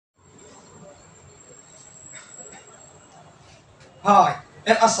Hi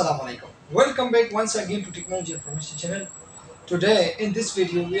and Assalamu alaikum. Welcome back once again to Technology Information Channel. Today in this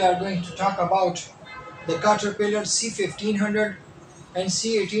video we are going to talk about the Caterpillar C1500 and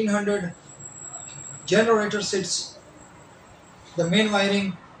C1800 generator sets, the main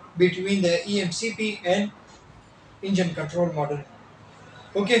wiring between the EMCP and engine control module.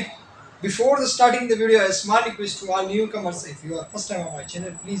 Okay, before starting the video, a small request to all newcomers. If you are first time on my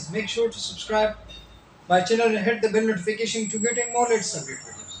channel, please make sure to subscribe my channel and hit the bell notification to getting more latest update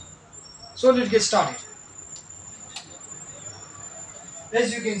videos. So let's get started.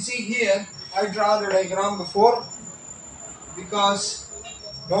 As you can see here, I draw the diagram before because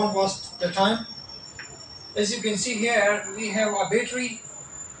don't waste the time. As you can see here, we have a battery,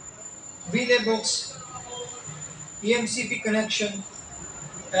 relay box, EMCP connection,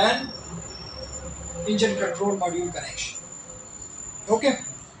 and engine control module connection. Okay,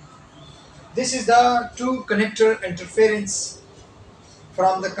 this is the two connector interference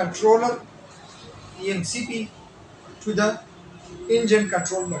from the controller EMCP to the engine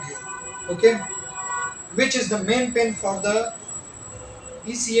control module. Okay, which is the main pin for the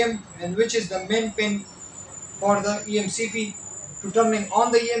ECM and which is the main pin for the EMCP to turning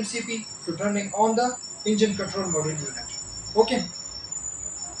on the EMCP to turning on the engine control module unit. Okay,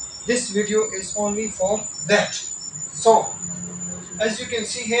 this video is only for that. So as you can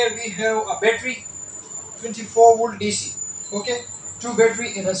see here, we have a battery 24 volt DC. Okay, two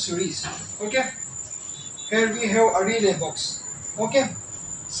battery in a series. Okay, here we have a relay box. Okay,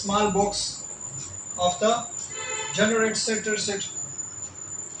 small box of the generator set.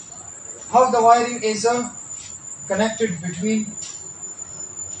 How the wiring is connected between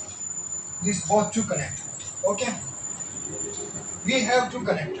these both two connectors. Okay, we have two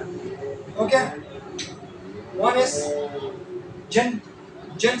connectors. Okay, one is gen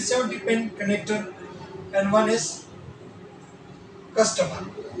 70 pin connector and one is customer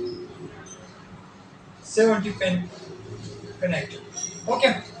 70 pin connector.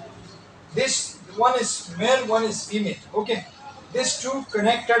 Okay, this one is male, one is female. Okay, these two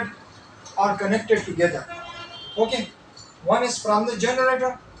are connected together. Okay, one is from the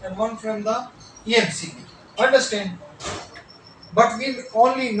generator and one from the EMCP. Understand? But we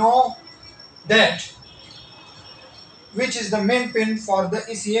only know that which is the main pin for the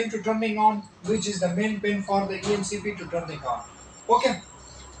ECM to turning on, which is the main pin for the EMCP to turning on. Okay,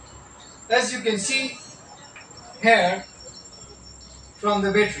 as you can see here from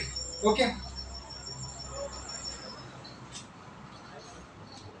the battery. Okay,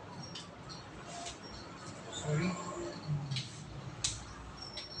 sorry.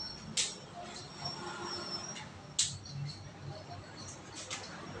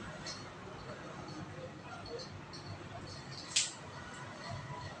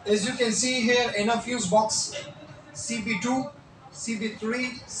 As you can see here in a fuse box, CB2,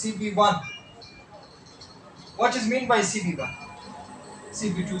 CB3, CB1. What is mean by CB1?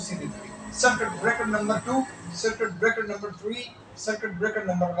 CB2, CB3. Circuit breaker number 2, circuit breaker number 3, circuit breaker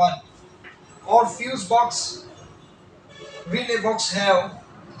number 1. Our fuse box, relay box have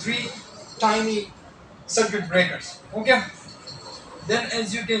three tiny circuit breakers. Okay. Then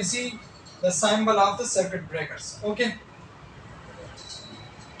as you can see the symbol of the circuit breakers. Okay.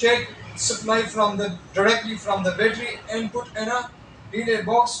 Take supply from the directly from the battery and put in a relay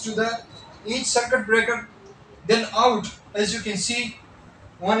box to the each circuit breaker. Then out, as you can see,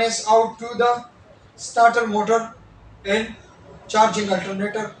 one is out to the starter motor and charging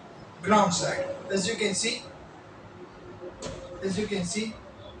alternator ground side. As you can see,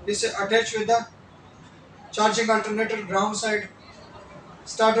 this is attached with the charging alternator ground side,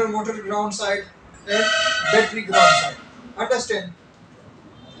 starter motor ground side, and battery ground side. Understand?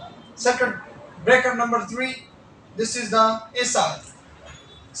 Circuit breaker number 3. This is the SR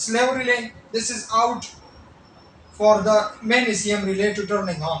slave relay. This is out for the main ECM relay to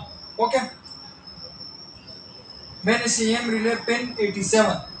turning on. Okay. Main ECM relay pin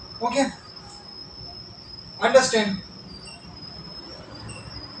 87. Okay. Understand?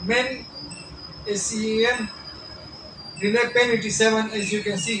 Main ECM relay pin 87, as you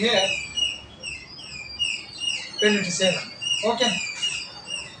can see here, pin 87. Okay.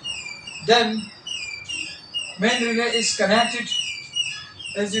 Then main relay is connected.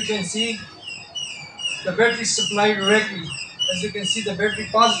 As you can see, the battery supplied directly. As you can see, the battery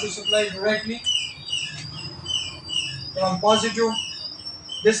positive supply directly from positive.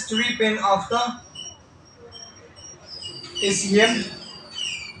 This 3 pin of the ECM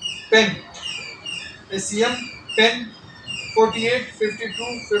pin. ECM pin 48,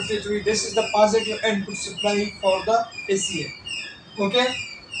 52, 53. This is the positive input supply for the ECM. Okay.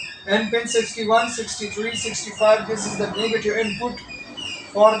 and pin 61, 63, 65. This is the negative input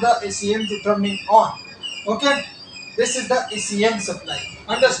for the ECM to turning on. Okay, this is the ECM supply.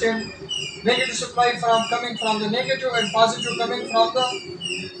 Understand? Negative supply coming from the negative and positive coming from the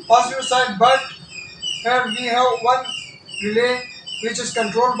positive side, but here we have one relay which is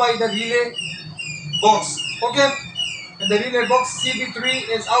controlled by the relay box. Okay, and the relay box CB3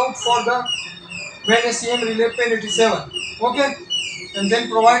 is out for the main ECM relay pin 87. Okay, and then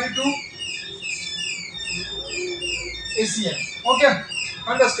provided to ECM. Okay,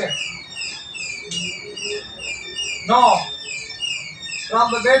 understand? Now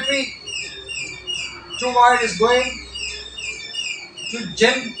from the battery, two wire is going to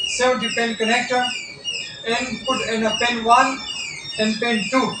Gen 70 pin connector and put in a pin 1 and pin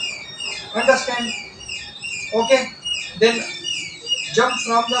 2. Understand? Okay, then jump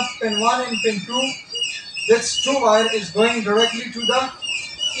from the pin 1 and pin 2. This two wire is going directly to the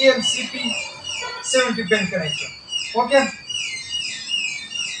EMCP 70 pin connector. Okay,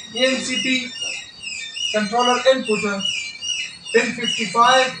 EMCP controller input pin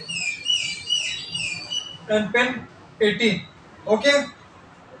 55 and pin 18. Okay,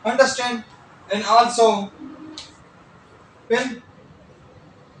 understand? And also pin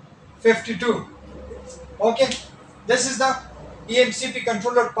 52. Okay, this is the EMCP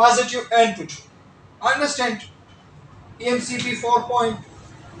controller positive input. Understand? EMCP 4.1,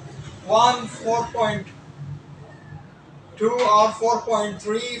 4.2 or 4.3,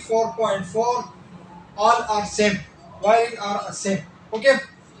 4.4, all are same. Wiring are same. Okay.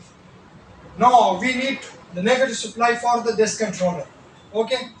 Now we need the negative supply for this controller.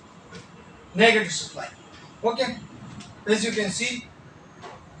 Okay. Negative supply. Okay. As you can see,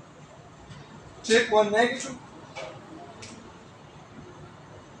 check one negative.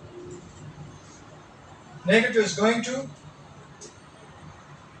 Negative is going to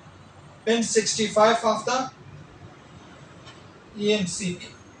pin 65 of the EMCP.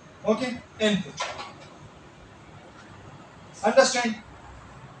 Okay, input. Understand?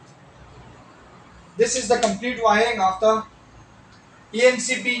 This is the complete wiring of the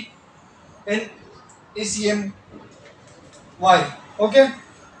EMCP and ECM wire. Okay.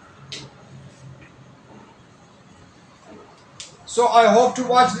 So I hope to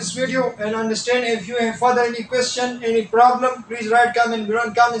watch this video and understand. If you have further any question, any problem, please write comment below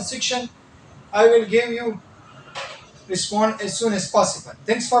in comment section. I will give you respond as soon as possible.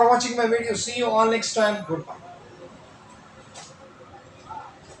 Thanks for watching my video. See you all next time. Goodbye.